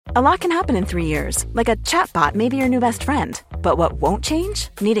A lot can happen in 3 years, like a chatbot may be your new best friend. But what won't change?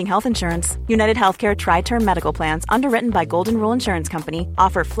 Needing health insurance. United Healthcare Tri-Term Medical Plans, underwritten by Golden Rule Insurance Company,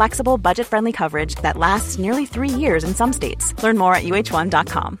 offer flexible, budget-friendly coverage that lasts nearly 3 years in some states. Learn more at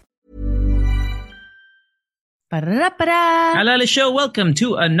uh1.com. Hello, show. Welcome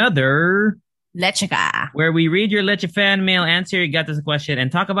to another Leche, where we read your Leche fan mail, answer your Got This question,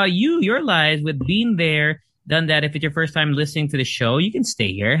 and talk about your lives with being there, done that. If it's your first time listening to the show, you can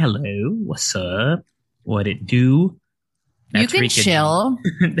stay here. Hello, what's up? What it do? That's you can Rika chill.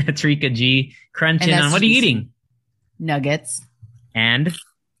 That's Rika G. Crunching on. What are you eating? Nuggets. And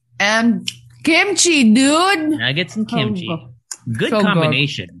kimchi, dude. Nuggets and kimchi. Good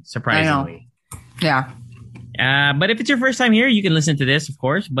combination, surprisingly. Yeah. But if it's your first time here, you can listen to this, of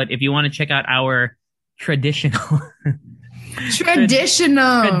course. But if you want to check out our traditional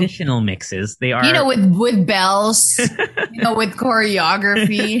mixes, they are, with bells, with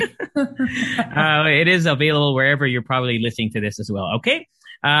choreography. It is available wherever you're probably listening to this as well. Okay.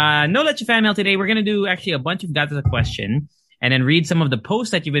 No Leche fan mail today. We're going to do actually a bunch of Got This question and then read some of the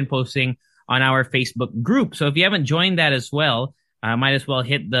posts that you've been posting on our Facebook group. So if you haven't joined that as well, might as well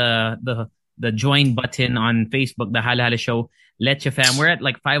hit the join button on Facebook, the Hala Hala Show Leche Fam. We're at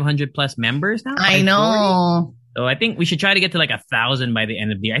like 500 plus members now. I know. So I think we should try to get to like 1,000 by the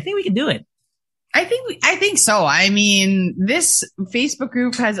end of the year. I think we can do it. I think so. I mean, this Facebook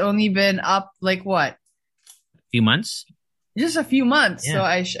group has only been up like what? A few months? Just a few months.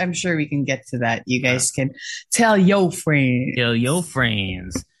 Yeah. So I'm sure we can get to that. You guys can tell your friends. Tell your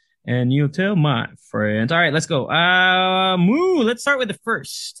friends. And you tell my friends. All right, let's go. Let's start with the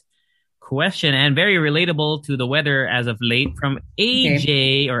first question, and very relatable to the weather as of late, from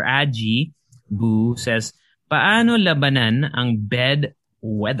AJ or Aji Boo says, paano labanan ang bed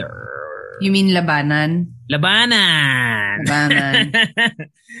weather? You mean labanan? Labanan.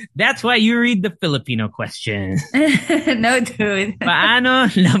 That's why you read the Filipino question. No, dude. Paano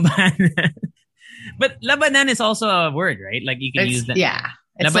labanan? But labanan is also a word, right? Like you can use that. Yeah.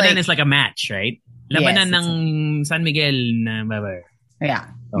 Labanan is like a match, right? Labanan ng San Miguel na babar. Yeah.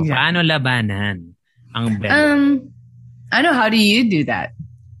 So, paano labanan ang bed? I know. How do you do that?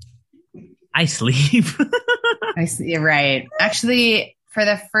 I sleep. I see. Right. Actually, for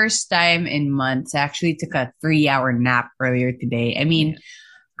the first time in months, I actually took a 3-hour nap earlier today. I mean,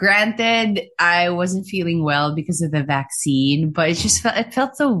 granted, I wasn't feeling well because of the vaccine, but it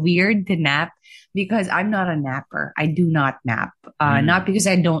felt so weird to nap because I'm not a napper. I do not nap. Not because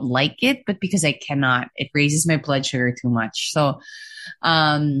I don't like it, but because I cannot. It raises my blood sugar too much. So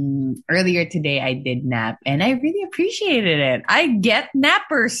earlier today I did nap and I really appreciated it. I get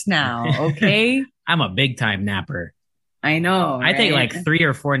nappers now, okay? I'm a big time napper. I know. I take like 3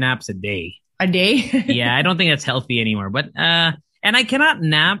 or 4 naps a day. A day? Yeah, I don't think that's healthy anymore. But and I cannot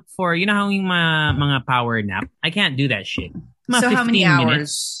nap for, how yung mga power nap. I can't do that shit. So how many hours?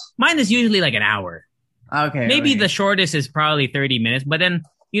 Minutes. Mine is usually like an hour. Okay. Maybe the shortest is probably 30 minutes. But then,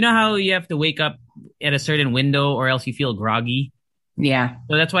 you know how you have to wake up at a certain window or else you feel groggy? Yeah.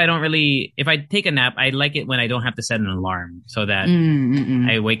 So that's why I don't really, if I take a nap, I like it when I don't have to set an alarm so that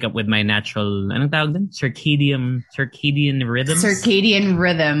I wake up with my natural, anong tawag din? Circadian rhythm. Circadian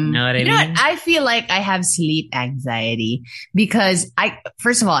rhythm. Know what I mean? What? I feel like I have sleep anxiety because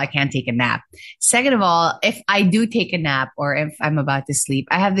first of all, I can't take a nap. Second of all, if I do take a nap or if I'm about to sleep,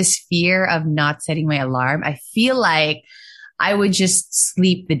 I have this fear of not setting my alarm. I feel like I would just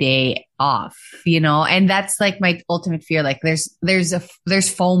sleep the day off, and that's like my ultimate fear. Like there's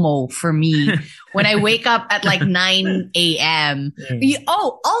FOMO for me when I wake up at like 9 a.m.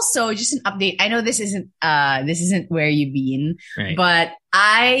 Also just an update. I know this isn't where you've been, right, but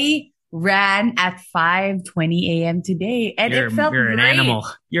I ran at 5:20 a.m. today and it felt great.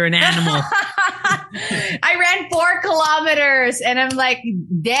 You're an animal. I ran 4 kilometers and I'm like,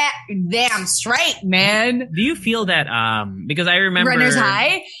 damn straight, man. Do you feel that, because I remember runner's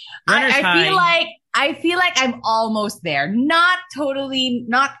high? I feel like I'm almost there. Not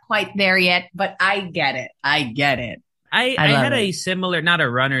quite there yet, but I get it. I had a similar, not a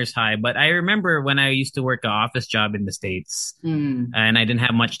runner's high, but I remember when I used to work an office job in the States and I didn't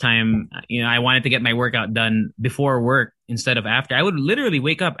have much time. I wanted to get my workout done before work instead of after. I would literally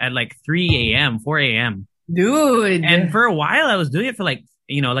wake up at like 3 a.m., 4 a.m. Dude. And for a while I was doing it for like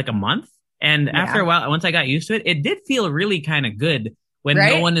a month. And after a while, once I got used to it, it did feel really kind of good when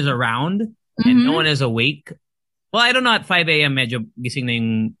no one is around and no one is awake. Well, I don't know, at 5 a.m. medyo gising na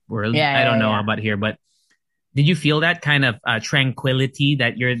yung world. I don't know about here, but did you feel that kind of tranquility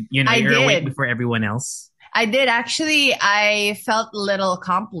that you're awake before everyone else? I did. Actually, I felt a little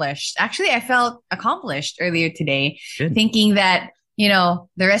accomplished. Actually, I felt accomplished earlier today, thinking that the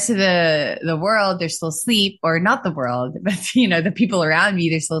rest of the world, they're still asleep, or not the world, but the people around me,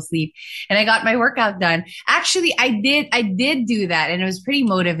 they're still asleep. And I got my workout done. Actually, I did do that, and I was pretty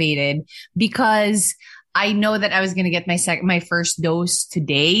motivated because I know that I was going to get my first dose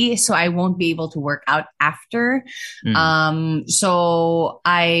today, so I won't be able to work out after. So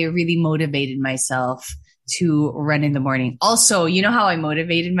I really motivated myself to run in the morning. Also, you know how I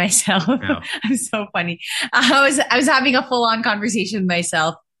motivated myself? Oh. I'm so funny. I was having a full on conversation with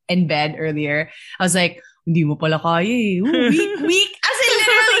myself in bed earlier. I was like, hindi mo pala kaya eh. Weak. As in,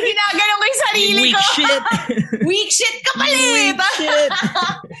 literally, ginagano ko yung sarili Weak ko. shit. Weak shit ka pala eh. Weak shit.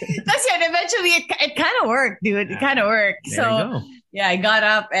 Tapos yun, eventually, it kind of worked, dude. It kind of worked. There you go. Yeah, I got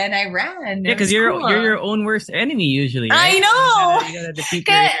up and I ran. Yeah, because you're your own worst enemy usually. Right? I know. You gotta defeat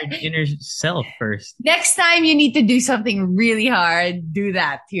your inner self first. Next time you need to do something really hard, do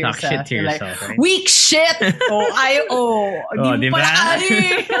that to yourself. Talk shit to You're yourself, like, right? Weak shit. Di mo pala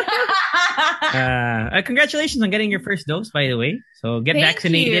kaya. Congratulations on getting your first dose, by the way. So get Thank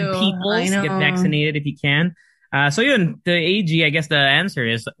vaccinated, you. people. I know. Get vaccinated if you can. So yun, the AG, I guess the answer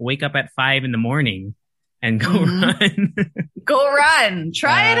is wake up at 5 a.m. and go run. Go run.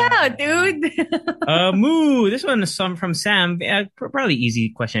 Try it out, dude. Moo. This one is from Sam. Probably easy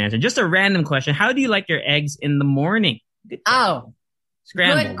question answer. Just a random question. How do you like your eggs in the morning?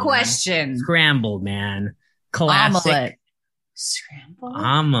 Scrambled. Good question. Man. Scrambled, man. Classic. Omelette. Scrambled?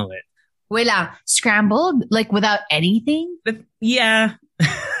 Omelette. Wait lang. Scrambled? Like without anything? Yeah.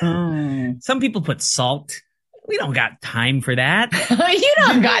 Some people put salt. We don't got time for that. You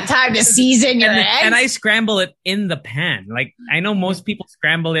don't got time to season your eggs. And I scramble it in the pan. Like, I know most people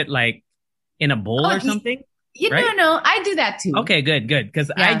scramble it like in a bowl or something. Right? No, I do that too. Okay, good. Because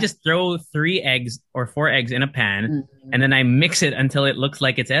I just throw 3 eggs or 4 eggs in a pan and then I mix it until it looks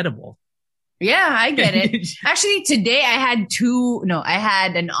like it's edible. Yeah, I get it. Actually, today I had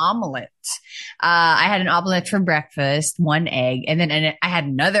an omelet. I had an omelet for breakfast, 1 egg, and then I had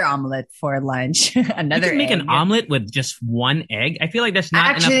another omelet for lunch. Another You can make egg. an omelet with just 1 egg? I feel like there's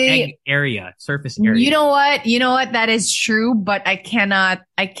not enough egg area, surface area. You know what? That is true, but I cannot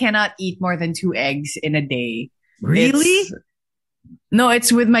eat more than 2 eggs in a day. Really? No,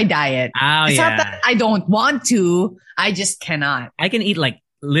 it's with my diet. Oh, it's not that I don't want to. I just cannot. I can eat like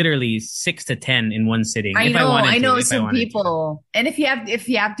literally 6 to 10 in one sitting. I know some wanted people. And if you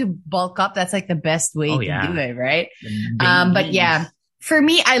have to bulk up, that's like the best way to do it, right? But yeah, for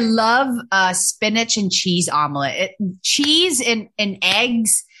me, I love spinach and cheese omelet. Cheese and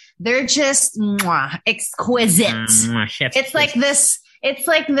eggs, they're just exquisite. It's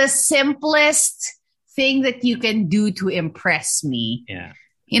like the simplest thing that you can do to impress me. Yeah.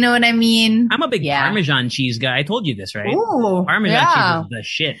 You know what I mean? I'm a big Parmesan cheese guy. I told you this, right? Ooh, Parmesan cheese is the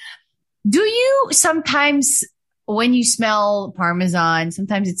shit. Do you sometimes, when you smell Parmesan,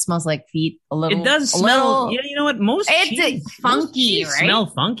 sometimes it smells like feet a little? It does smell. Yeah, you know what? Most cheese funky, right? Smell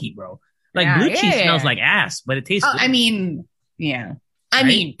funky, bro. Like blue cheese smells like ass, but it tastes good. I mean, yeah. I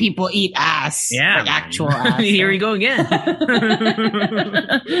mean, people eat ass. Yeah. Like actual ass. Here we go again.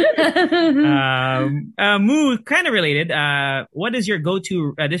 Moo, kind of related. What is your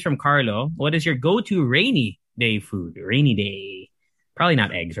go-to, this from Carlo, what is your go-to rainy day food? Rainy day. Probably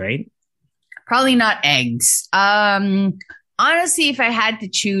not eggs, right? Probably not eggs. Honestly, if I had to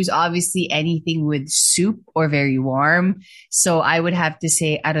choose, obviously anything with soup or very warm. So I would have to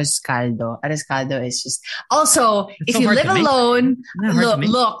say arroz caldo. Arroz caldo is just, also, if you live alone,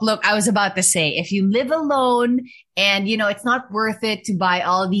 look, I was about to say, if you live alone and, it's not worth it to buy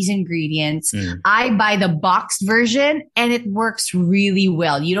all these ingredients, I buy the boxed version and it works really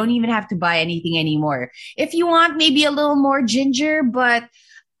well. You don't even have to buy anything anymore. If you want maybe a little more ginger, but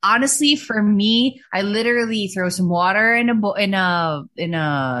honestly, for me, I literally throw some water in a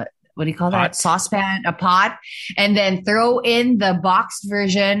what do you call that? Saucepan, a pot, and then throw in the boxed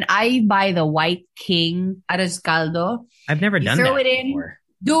version. I buy the White King arroz caldo. I've never done that Throw it in, before.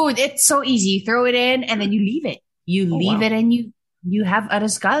 dude. It's so easy. You throw it in, and then you leave it. It, and you have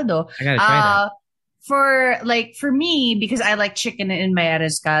arroz caldo. I gotta try that. For me, because I like chicken in my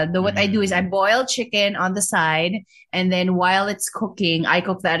arroz caldo, what I do is I boil chicken on the side, and then while it's cooking, I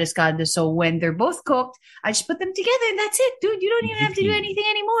cook the arroz caldo. So when they're both cooked, I just put them together, and that's it, dude. You don't even have to do anything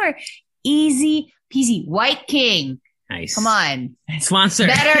anymore. Easy peasy. White King. Nice. Come on. Sponsor.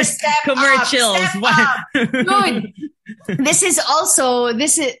 Better step commercials. Up. Dude. That's also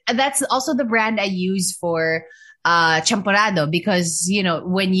the brand I use for champorado, because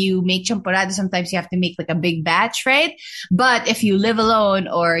when you make champorado, sometimes you have to make like a big batch, right? But if you live alone,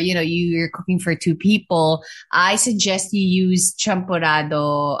 or you're cooking for two people, I suggest you use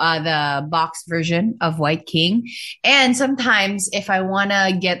champorado, the box version of White King. And sometimes if I want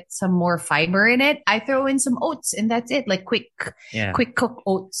to get some more fiber in it, I throw in some oats, and that's it. Like quick cook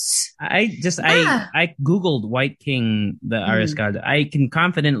oats. I googled White King, the arroscado. I can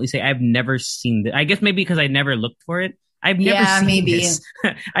confidently say I've never seen it. I guess maybe because I never looked for it. I've never seen this.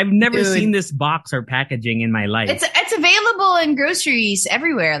 I've never seen this box or packaging in my life. It's available in groceries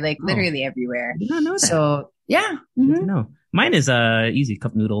everywhere, like literally everywhere. I did not know that. So yeah, no. Mine is easy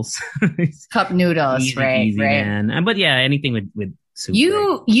cup noodles. Cup noodles, easy, right? Easy, right. Man. But yeah, anything with soup.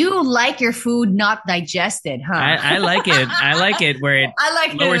 You like your food not digested, huh? I like it. I like it where it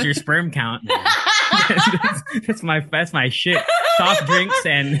lowers your sperm count. That's my shit. Soft drinks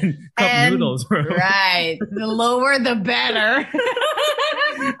and cup noodles, bro. Right. The lower the better.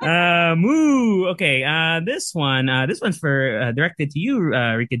 Moo. Okay. This one's for directed to you,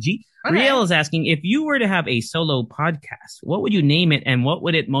 Rika G. Okay. Riel is asking, if you were to have a solo podcast, what would you name it, and what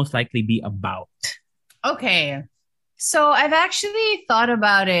would it most likely be about? Okay. So I've actually thought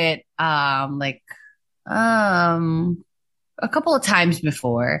about it a couple of times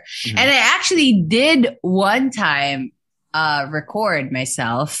before. Mm-hmm. And I actually did one time record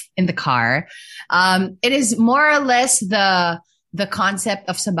myself in the car. It is more or less the concept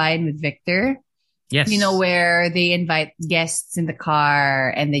of Sabayan with Victor. Yes. Where they invite guests in the car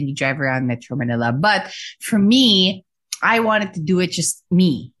and then you drive around Metro Manila. But for me, I wanted to do it just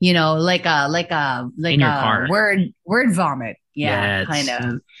me, like a in your car. word vomit. Yeah, kind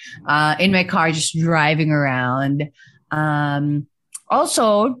of. In my car, just driving around.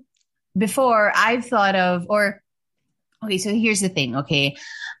 Also, before I've thought of, okay, so here's the thing. Okay.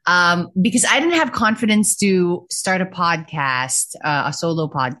 Because I didn't have confidence to start a podcast, a solo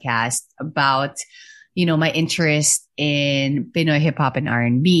podcast about, my interest in Pinoy hip hop and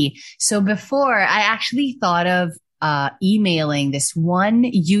R&B. So before, I actually thought of emailing this one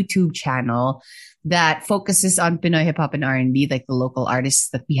YouTube channel that focuses on Pinoy hip hop and R&B, like the local artists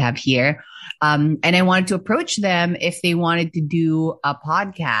that we have here. And I wanted to approach them if they wanted to do a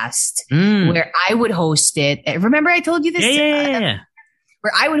podcast where I would host it. Remember I told you this? Yeah.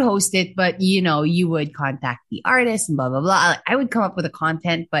 Where I would host it, but you would contact the artist and blah, blah, blah. I would come up with the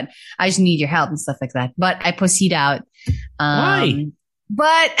content, but I just need your help and stuff like that. But I proceed out. Why?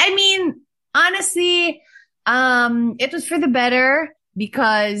 But I mean, honestly, it was for the better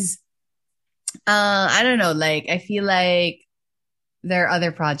because, I don't know, like, I feel like there are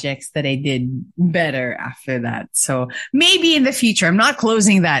other projects that I did better after that. So maybe in the future, I'm not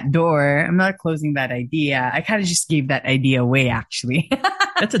closing that door. I'm not closing that idea. I kind of just gave that idea away, actually.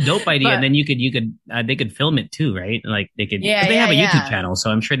 That's a dope idea. And then they could film it too, right? Like they could, they have a YouTube channel.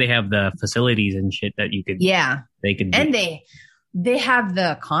 So I'm sure they have the facilities and shit that you could, they could do. And they have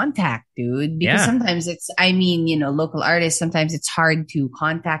the contact, dude, because sometimes local artists, sometimes it's hard to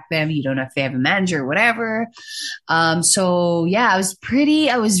contact them. You don't know if they have a manager or whatever. So yeah, I was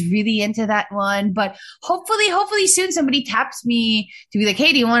really into that one, but hopefully soon somebody taps me to be like,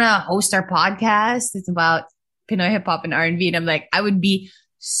 hey, do you want to host our podcast? It's about Pinoy hip hop and R&B. And I'm like, I would be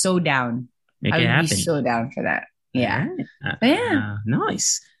so down. Make it happen. Be so down for that. Yeah.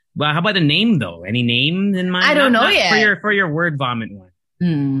 Nice. Well, how about the name though? Any names in mind? I don't know yet. For your word vomit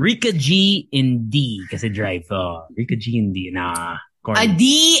one. Rika G in D kasi drive. Rika G in D. Nah. A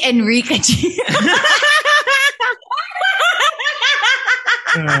D and Rika G.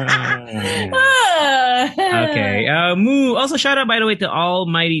 Okay. Moo. Also, shout out by the way to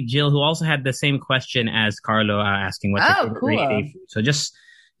Almighty Jill, who also had the same question as Carlo, asking what's your favorite day food. So just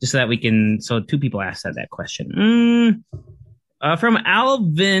so that we can. So two people asked that question. From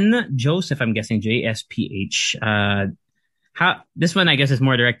Alvin Joseph, I'm guessing JSPH. This one I guess is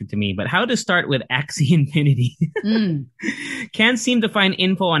more directed to me, but how to start with Axie Infinity? Can't seem to find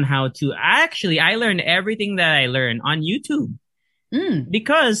info on how to. Actually, I learned everything that I learned on YouTube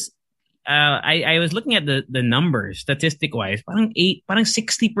because I was looking at the numbers statistic wise. Parang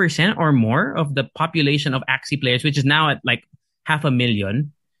 60% or more of the population of Axie players, which is now at like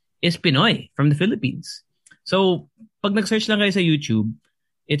 500,000, is Pinoy from the Philippines. So pag nag-search lang kayo sa YouTube,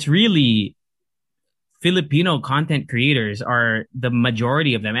 it's really Filipino content creators are the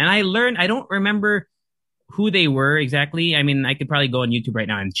majority of them. And I don't remember who they were exactly. I mean, I could probably go on YouTube right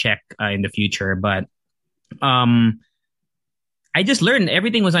now and check in the future, but I just learned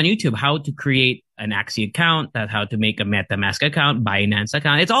everything was on YouTube. How to create an Axie account, how to make a MetaMask account, Binance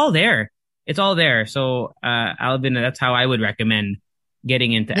account. It's all there. So, Alvin, that's how I would recommend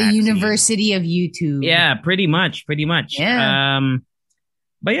getting into the Axie. University of YouTube. Yeah, pretty much. Yeah.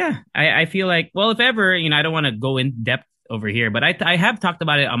 But yeah, I feel like, well, if ever, I don't want to go in depth over here, but I have talked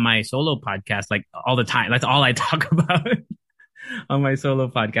about it on my solo podcast, like all the time. That's all I talk about on my solo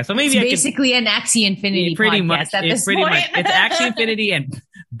podcast. So maybe it's basically an Axie Infinity pretty podcast much, at this pretty point. much. It's Axie Infinity and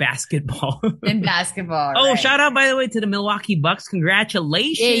basketball. And basketball. Oh, right. shout out, by the way, to the Milwaukee Bucks.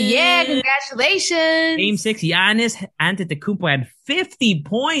 Congratulations. Yeah, congratulations. Game 6, Giannis Antetokounmpo had 50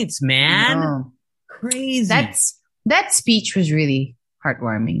 points, man. Crazy. That speech was really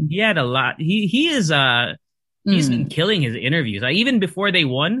heartwarming. He had a lot. He's been killing his interviews. Like, even before they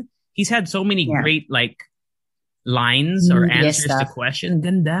won, he's had so many great lines or answers to questions.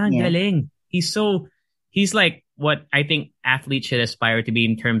 Ganda, galing. He's like what I think athletes should aspire to be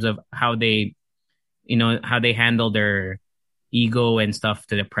in terms of how they handle their ego and stuff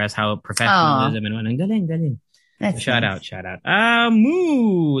to the press, how professionalism and whatnot. Galing. That's shout out.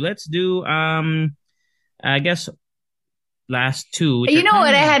 Moo. Let's do I guess last two. You know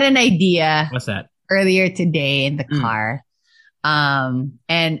what? I had an idea. What's that? Earlier today in the car. And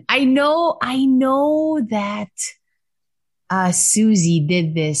I know that Susie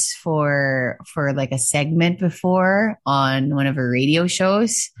did this for like a segment before on one of her radio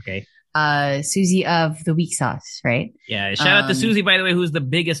shows. Okay. Susie of the Weak Sauce, right? Yeah. Shout out to Susie, by the way, who's the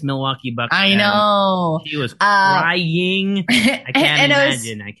biggest Milwaukee Bucks fan. I know. She was crying. I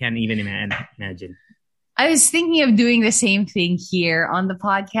can't even imagine. I was thinking of doing the same thing here on the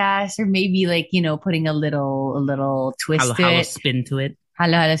podcast, or maybe putting a little twist to it. Spin to it.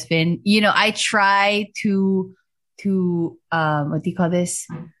 Halo spin. I try to what do you call this?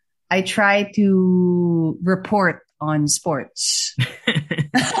 I try to report on sports.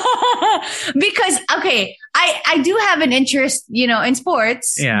 Because I do have an interest, in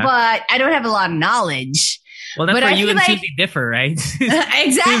sports, but I don't have a lot of knowledge. Well, that's where you and Susie differ, right?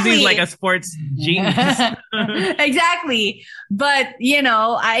 Exactly. Susie's like a sports genius. Exactly. But,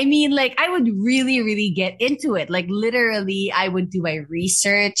 I would really, really get into it. Like, literally, I would do my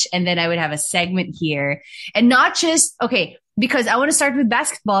research and then I would have a segment here. And not just, because I want to start with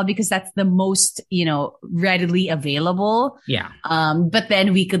basketball because that's the most, readily available. Yeah. But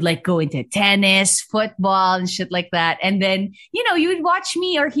then we could go into tennis, football and shit like that. And then, you would watch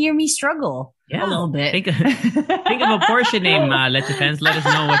me or hear me struggle. Yeah, a little bit. Think of a Porsche name, Leche fans. Let us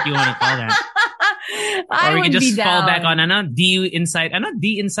know what you want to call that. Or we can just fall back on D inside.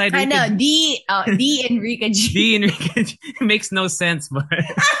 D inside. I know D Enrique G. D Enrique G. It makes no sense, but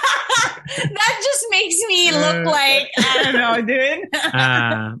that just makes me look like I don't know, dude.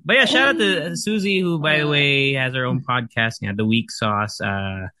 But yeah, shout out to Susie, who by the way has her own podcast. Yeah, The Weak Sauce.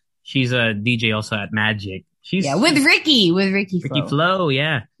 She's a DJ also at Magic. With Ricky Flo,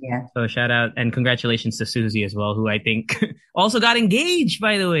 yeah. So shout out and congratulations to Susie as well, who I think also got engaged,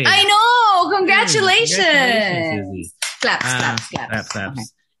 by the way. I know, congratulations, Susie. Claps. Okay.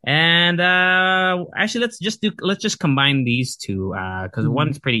 And actually, let's just combine these two because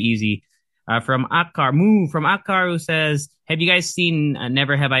one's pretty easy. From Akar, who says, "Have you guys seen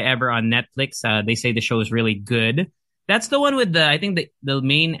Never Have I Ever on Netflix? They say the show is really good." That's the one with I think the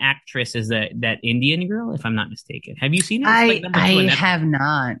main actress is that Indian girl, if I'm not mistaken. Have you seen it? I have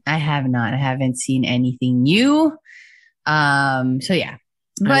not. I haven't seen anything new. So yeah.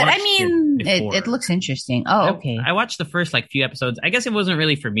 But it looks interesting. Oh, okay. I watched the first few episodes. I guess it wasn't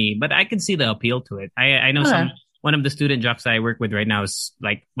really for me, but I could see the appeal to it. I know one of the student jocks that I work with right now was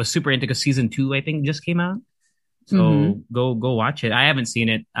super into because season 2, I think, just came out. So go watch it. I haven't seen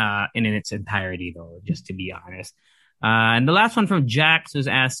it in its entirety though, just to be honest. And the last one from Jax who's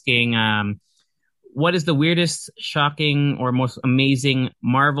asking, what is the weirdest, shocking, or most amazing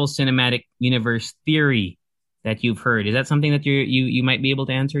Marvel Cinematic Universe theory that you've heard? Is that something that you might be able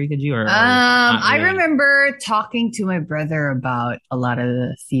to answer, Ikaji? Or I remember talking to my brother about a lot of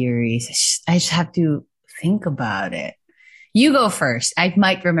the theories. I just have to think about it. You go first. I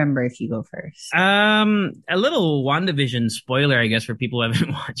might remember if you go first. A little WandaVision spoiler, I guess, for people who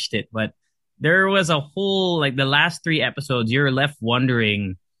haven't watched it, but there was a whole, the last 3 episodes, you're left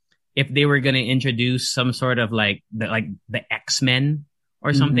wondering if they were going to introduce some sort of the X-Men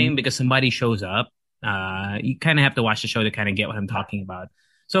or something because somebody shows up. You kind of have to watch the show to kind of get what I'm talking about.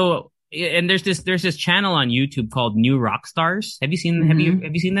 So, and there's this channel on YouTube called New Rockstars. Have you seen have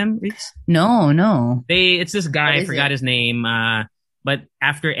you seen them, Reese? No. It's this guy, I forgot his name, but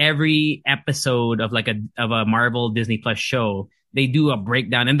after every episode of a Marvel Disney Plus show, they do a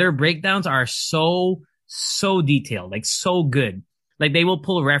breakdown, and their breakdowns are so detailed, so good. They will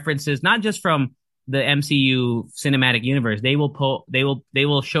pull references not just from the MCU cinematic universe. They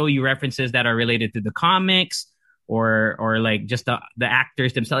will show you references that are related to the comics or like just the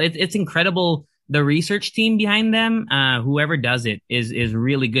actors themselves. It's incredible. The research team behind them, whoever does it is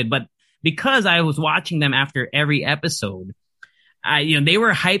really good. But because I was watching them after every episode, they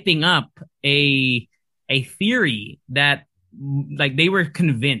were hyping up a theory that like they were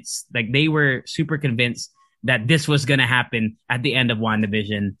convinced, like they were super convinced that this was going to happen at the end of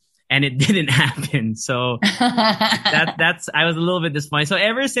WandaVision, and it didn't happen. So that's I was a little bit disappointed. So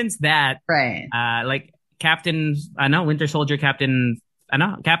ever since that, right. Like Winter Soldier, Falcon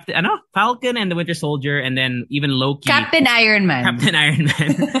and the Winter Soldier, and then even Loki. Captain Iron Man.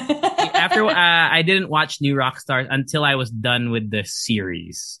 After I didn't watch New Rockstars until I was done with the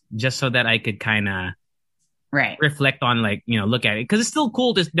series, just so that I could kind of reflect on, like, look at it, because it's still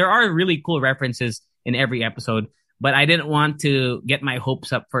cool. There are really cool references in every episode, but I didn't want to get my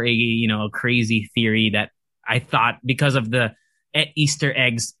hopes up for a crazy theory that I thought, because of the Easter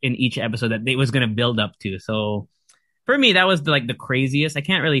eggs in each episode, that it was going to build up to. So for me, that was the craziest. I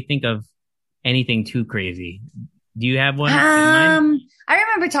can't really think of anything too crazy. Do you have one in mind? I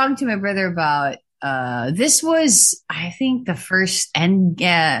remember talking to my brother about this was, I think, the first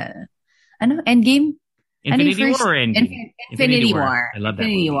Endgame. Infinity War or Endgame? Infinity War. I love that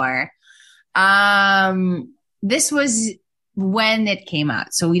Infinity movie. War. This was when it came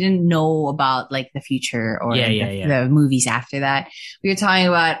out, so we didn't know about like the future or the movies after that. We were talking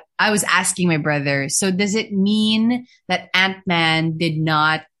about. I was asking my brother, so does it mean that Ant-Man did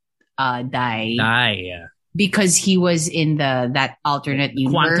not die? Yeah. Because he was in that alternate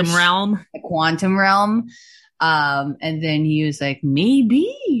universe, the quantum realm. And then he was like,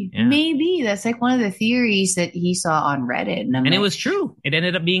 maybe that's like one of the theories that he saw on Reddit. And it was true. It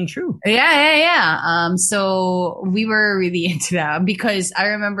ended up being true. Yeah. So we were really into that, because I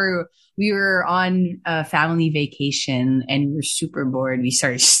remember we were on a family vacation and we were super bored. We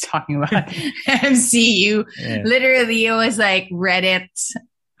started just talking about MCU. Yeah. Literally, it was like Reddit.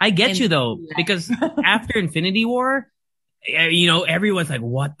 I get you though, because after Infinity War, everyone's like,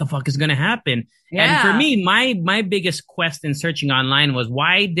 what the fuck is going to happen? Yeah. And for me, my biggest quest in searching online was,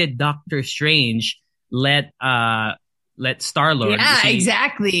 why did Doctor Strange let Star-Lord,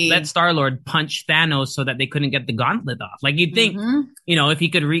 let Star-Lord punch Thanos so that they couldn't get the gauntlet off? Like, you'd think, if he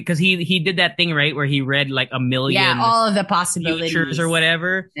could read, because he did that thing, right, where he read like a million all of the possibilities futures or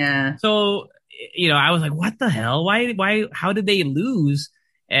whatever. Yeah. So, I was like, what the hell? Why, how did they lose?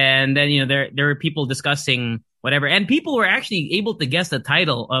 And then, there were people discussing whatever. And people were actually able to guess the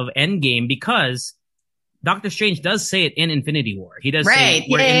title of Endgame, because Doctor Strange does say it in Infinity War. He does say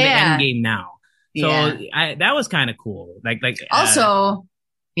we're in the Endgame now. So that was kind of cool. Also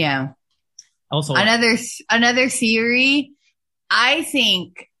another theory. I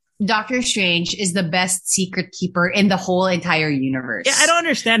think Doctor Strange is the best secret keeper in the whole entire universe. Yeah, I don't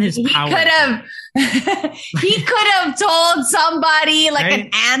understand his power. He could have told somebody like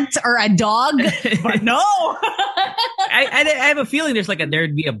an ant or a dog, but no. I have a feeling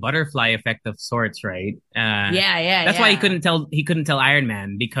there'd be a butterfly effect of sorts, right? That's why he couldn't tell Iron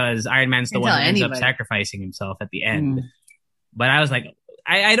Man, because Iron Man's the one who ends up sacrificing himself at the end. But I was like,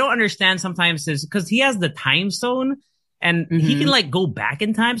 I don't understand sometimes, because he has the time stone. And he can go back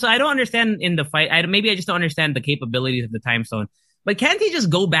in time. So I don't understand in the fight. Maybe I just don't understand the capabilities of the time stone. But can't he just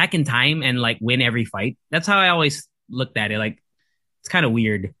go back in time and win every fight? That's how I always looked at it. It's kind of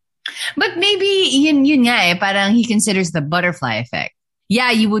weird. But maybe yun nga parang he considers the butterfly effect. Yeah,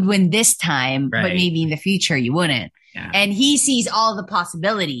 you would win this time, but maybe in the future you wouldn't. Yeah. And he sees all the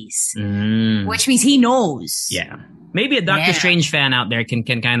possibilities, which means he knows. Yeah. Maybe a Doctor Strange fan out there can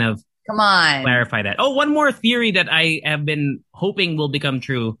kind of come on clarify that. Oh, one more theory that I have been hoping will become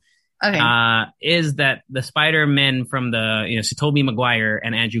true. Okay. Is that the Spider-Man from the Tobey Maguire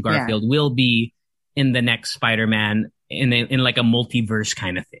and Andrew Garfield will be in the next Spider-Man in like a multiverse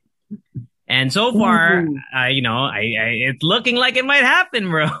kind of thing. And so far, it's looking like it might happen,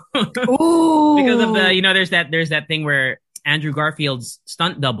 bro. Because of the there's that thing where Andrew Garfield's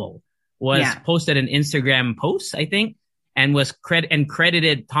stunt double was posted an Instagram post, I think, and was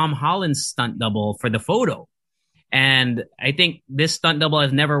credited Tom Holland's stunt double for the photo. And I think this stunt double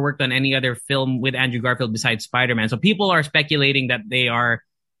has never worked on any other film with Andrew Garfield besides Spider-Man. So people are speculating that they are,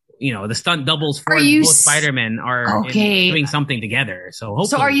 the stunt doubles for both Spider-Man are doing something together. So hopefully.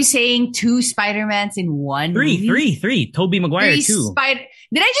 So are you saying two Spider-Mans in one movie? Three. Tobey Maguire, too.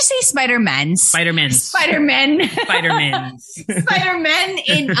 Did I just say Spider-Mans? Spider-Men. Spider-Men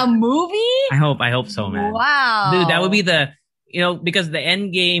in a movie? I hope so, man. Wow. Dude, that would be because the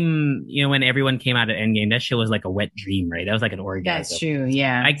Endgame, when everyone came out of Endgame, that shit was like a wet dream, right? That was like an orgasm. That's true,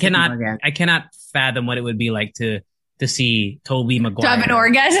 yeah. I cannot fathom what it would be like to to see Tobey Maguire. To have an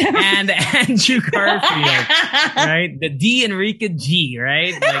orgasm. And Andrew Garfield, right? The D Enrique G,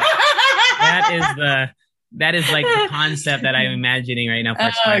 right? Like, that is like the concept that I'm imagining right now for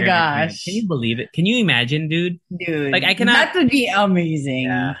Spider-Man. Gosh. Can you believe it? Can you imagine, dude? Dude. Like, I cannot. That would be amazing.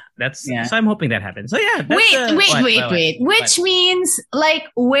 Yeah. So I'm hoping that happens. So yeah. Wait. Which means, like,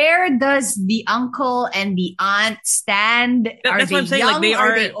 where does the uncle and the aunt stand? That's what I'm saying. Young? Like,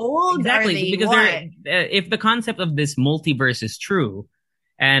 Are they old? Exactly. Are they because what? If the concept of this multiverse is true,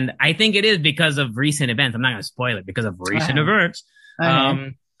 and I think it is because of recent events. I'm not going to spoil it because of recent events.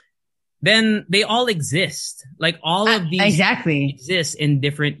 Then they all exist. Like, all of these exist in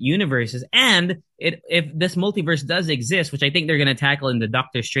different universes. And if this multiverse does exist, which I think they're going to tackle in the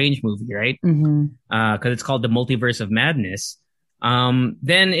Doctor Strange movie, right? Because it's called the Multiverse of Madness.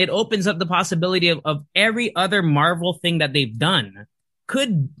 Then it opens up the possibility of every other Marvel thing that they've done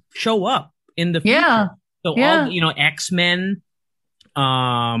could show up in the future. Yeah. So all, X-Men,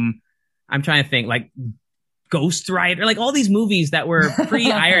 I'm trying to think, like, Ghost Rider, like all these movies that were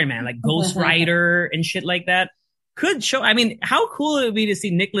pre-Iron Man, like Ghost Rider and shit like that, could show. I mean, how cool it would be to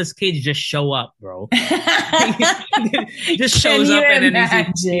see Nicolas Cage just show up, bro. Just shows up and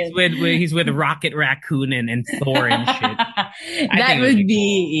then he's with Rocket Raccoon and Thor and shit. That would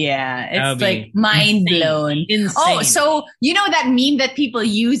be cool. It's like mind blown. Insane. Oh, so you know that meme that people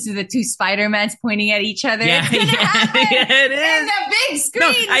use with the two Spider-Mans pointing at each other? Yeah, it is. In the big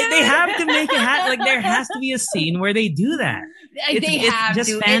screen. No, they have to make it happen. Like, there has to be a scene where they do that. They have just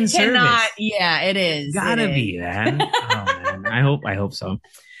to. Fan service. Yeah, it is. Gotta be, man. Oh, man. I hope so.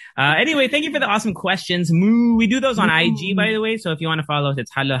 Anyway, thank you for the awesome questions. We do those on IG, by the way. So if you want to follow us,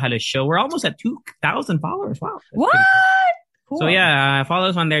 it's Hello Hello Show. We're almost at 2,000 followers. Wow. What? Cool. So yeah, follow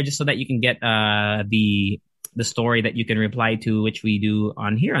us on there just so that you can get the story that you can reply to, which we do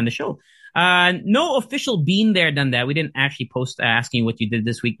on here on the show. No official Bean There Done That. We didn't actually post asking you what you did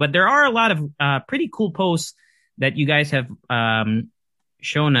this week, but there are a lot of pretty cool posts that you guys have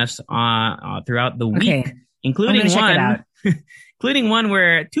shown us throughout the week, including one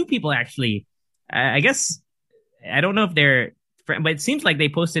where two people actually, I guess, I don't know if they're, but it seems like they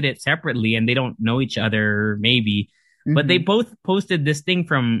posted it separately and they don't know each other, maybe, but they both posted this thing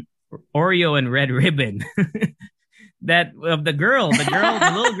from Oreo and Red Ribbon. That of the little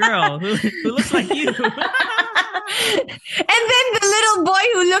girl who looks like you. And then the little boy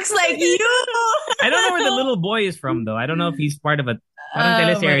who looks like you. I don't know where the little boy is from, though. I don't know if he's part of a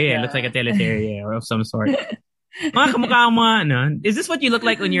teleserye. It looks like a teleserye or of some sort. Is this what you look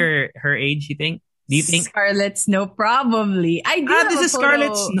like when you're her age, you think? Do you think? Scarlet Snow, probably. I do have this a is photo.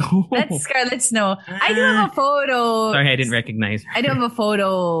 Scarlet Snow. That's Scarlet Snow. I do have a photo. Sorry, I didn't recognize her. I do have a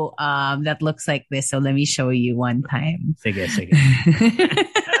photo that looks like this, so let me show you one time. Sige.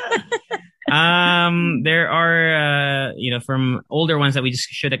 There are, from older ones that we just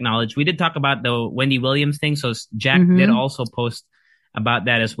should acknowledge. We did talk about the Wendy Williams thing. So Jack did also post about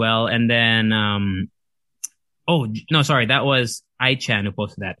that as well. And then, that was I-Chan who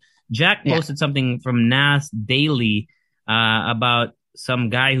posted that. Jack posted something from Nas Daily, about some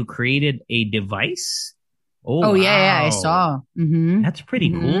guy who created a device. Oh, yeah, I saw. That's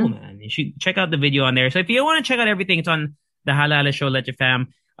pretty cool, man. You should check out the video on there. So if you want to check out everything, it's on the Halala Show, Leche Fam.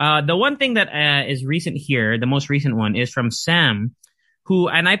 The one thing that is recent here, the most recent one, is from Sam, who,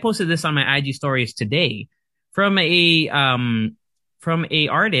 and I posted this on my IG stories today, from a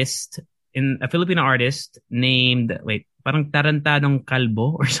artist, a Filipino artist named, parang Tarantadong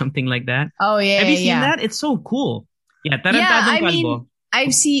Kalbo or something like that. Oh yeah, have you seen that? It's so cool. Yeah, Tarantadong Kalbo.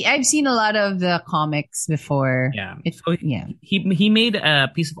 I've seen a lot of the comics before. Yeah, He made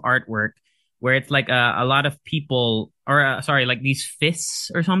a piece of artwork where it's like a lot of people, or like these fists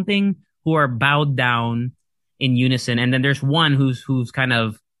or something, who are bowed down in unison, and then there's one who's kind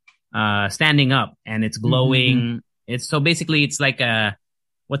of standing up, and it's glowing. It's so basically it's like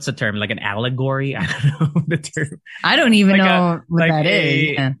what's the term? Like an allegory? I don't know the term. I don't even know what that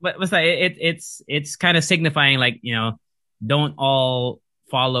is. Yeah. But what's that? It's kind of signifying, like, don't all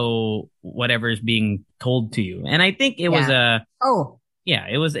follow whatever is being told to you. And I think it was I'm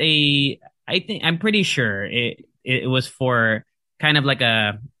pretty sure it was for kind of like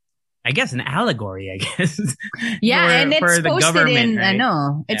an allegory, I guess. Yeah, and it's posted in, right?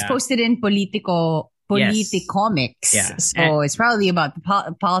 It's posted in Politicomics. Yeah. So it's probably about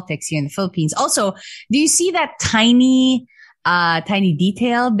the politics here in the Philippines. Also, do you see that tiny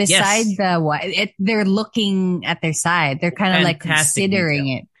detail beside they're looking at their side. They're kind of like considering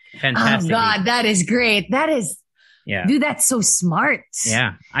it. Fantastic. Oh God, that is great. That is, dude, that's so smart.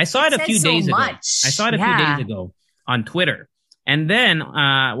 Yeah. I saw it a few days ago. I saw it a few days ago on Twitter. And then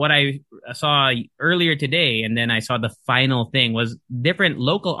what I saw earlier today, and then I saw the final thing, was different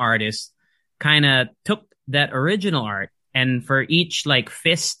local artists kind of took that original art, and for each like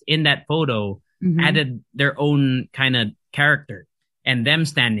fist in that photo added their own kind of character and them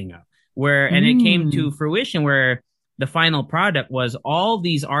standing up. And it came to fruition where the final product was all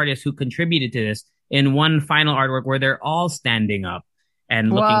these artists who contributed to this in one final artwork where they're all standing up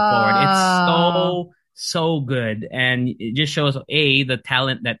and looking forward. It's so good. And it just shows, the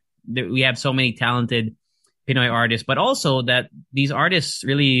talent that we have so many talented Pinoy artists, but also that these artists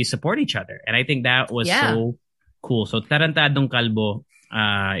really support each other. And I think that was so cool. So Tarantadong Kalbo,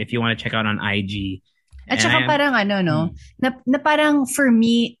 if you want to check out on IG. At saka parang na parang for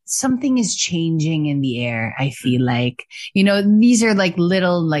me, something is changing in the air. I feel like, these are like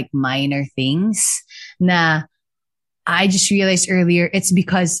little like minor things na I just realized earlier, it's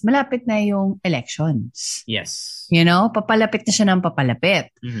because malapit na yung elections. Yes. Papalapit na siya ng papalapit.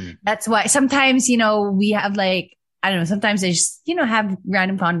 That's why sometimes, we have like, I don't know, sometimes I just, have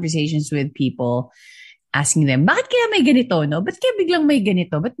random conversations with people asking them, bakit kaya may ganito, no? Ba't kaya biglang may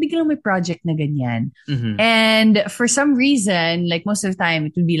ganito? Ba't biglang may project na ganyan? And for some reason, like most of the time,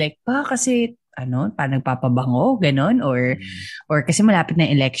 it would be like, kasi parang nagpapabango, ganon, or kasi malapit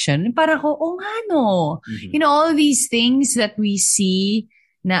na election. Parang nga no. All of these things that we see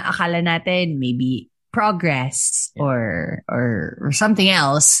na akala natin maybe progress or something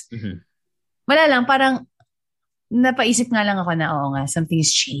else. Wala lang, parang napaisip nga lang ako na something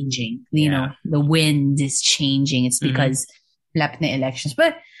is changing. The wind is changing. It's because malapit na elections.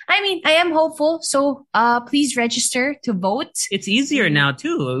 But I mean, I am hopeful. So please register to vote. It's easier now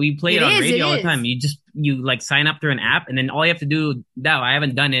too. We play it on radio all the time. You like sign up through an app, and then all you have to do now, I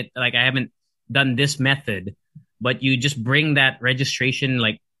haven't done it. Like I haven't done this method, but you just bring that registration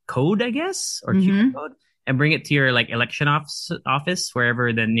like code, I guess, or QR code, and bring it to your like election office,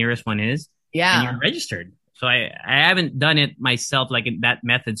 wherever the nearest one is. Yeah. And you're registered. So I haven't done it myself, like in that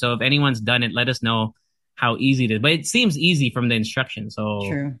method. So if anyone's done it, let us know how easy it is. But it seems easy from the instructions. So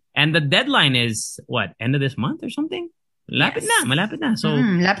true. And the deadline is what, end of this month or something? Malapit na. So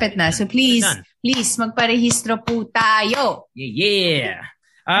malapit na. So please magparehistro po tayo. Yeah.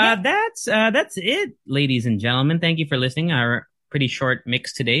 That's it, ladies and gentlemen. Thank you for listening. Our pretty short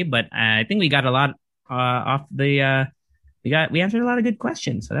mix today, but I think we got a lot off the. We answered a lot of good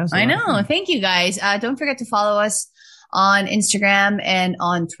questions. So that was I know. Thank you guys. Don't forget to follow us on Instagram and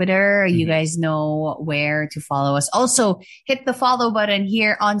on Twitter. You guys know where to follow us. Also, hit the follow button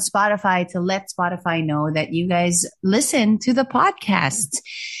here on Spotify to let Spotify know that you guys listen to the podcast.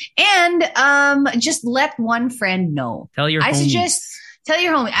 And just let one friend know. Tell your homies. Tell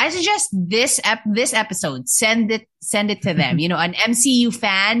your homie. I suggest this episode. Send it to them. An MCU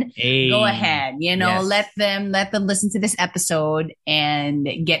fan. Go ahead. Yes. Let them listen to this episode and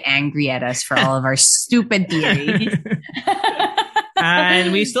get angry at us for all of our stupid theories.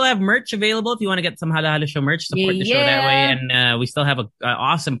 And we still have merch available if you want to get some Hala Hala Show merch. Support the show that way. And we still have an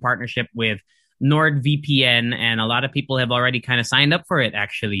awesome partnership with NordVPN, and a lot of people have already kind of signed up for it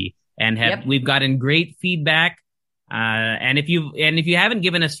actually, and we've gotten great feedback. And if you haven't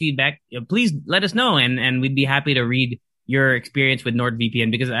given us feedback, please let us know, and we'd be happy to read your experience with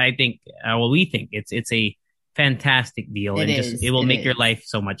NordVPN, because I think, we think it's a fantastic deal. It will make your life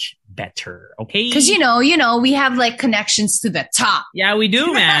so much better. Okay. Because we have like connections to the top. Yeah, we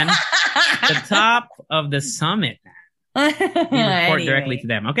do, man. The top of the summit. We report directly to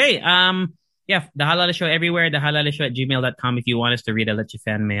them. Okay. The Halala Show everywhere. The Halala Show @gmail.com if you want us to read a Leche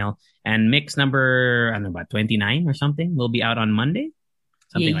fan mail. And mix number, 29 or something will be out on Monday.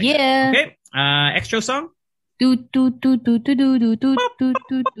 Something like that. Okay. Extra song? Halala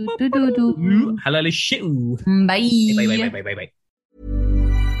Show. Bye. Bye.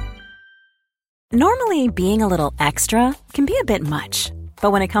 Normally, being a little extra can be a bit much.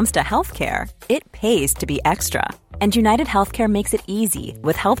 But when it comes to healthcare, it pays to be extra. And United Healthcare makes it easy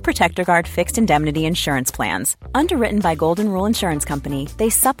with Health Protector Guard fixed indemnity insurance plans. Underwritten by Golden Rule Insurance Company, they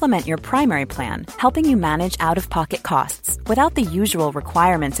supplement your primary plan, helping you manage out-of-pocket costs without the usual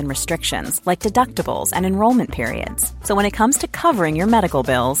requirements and restrictions like deductibles and enrollment periods. So when it comes to covering your medical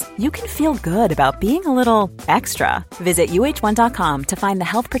bills, you can feel good about being a little extra. Visit uh1.com to find the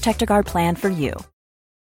Health Protector Guard plan for you.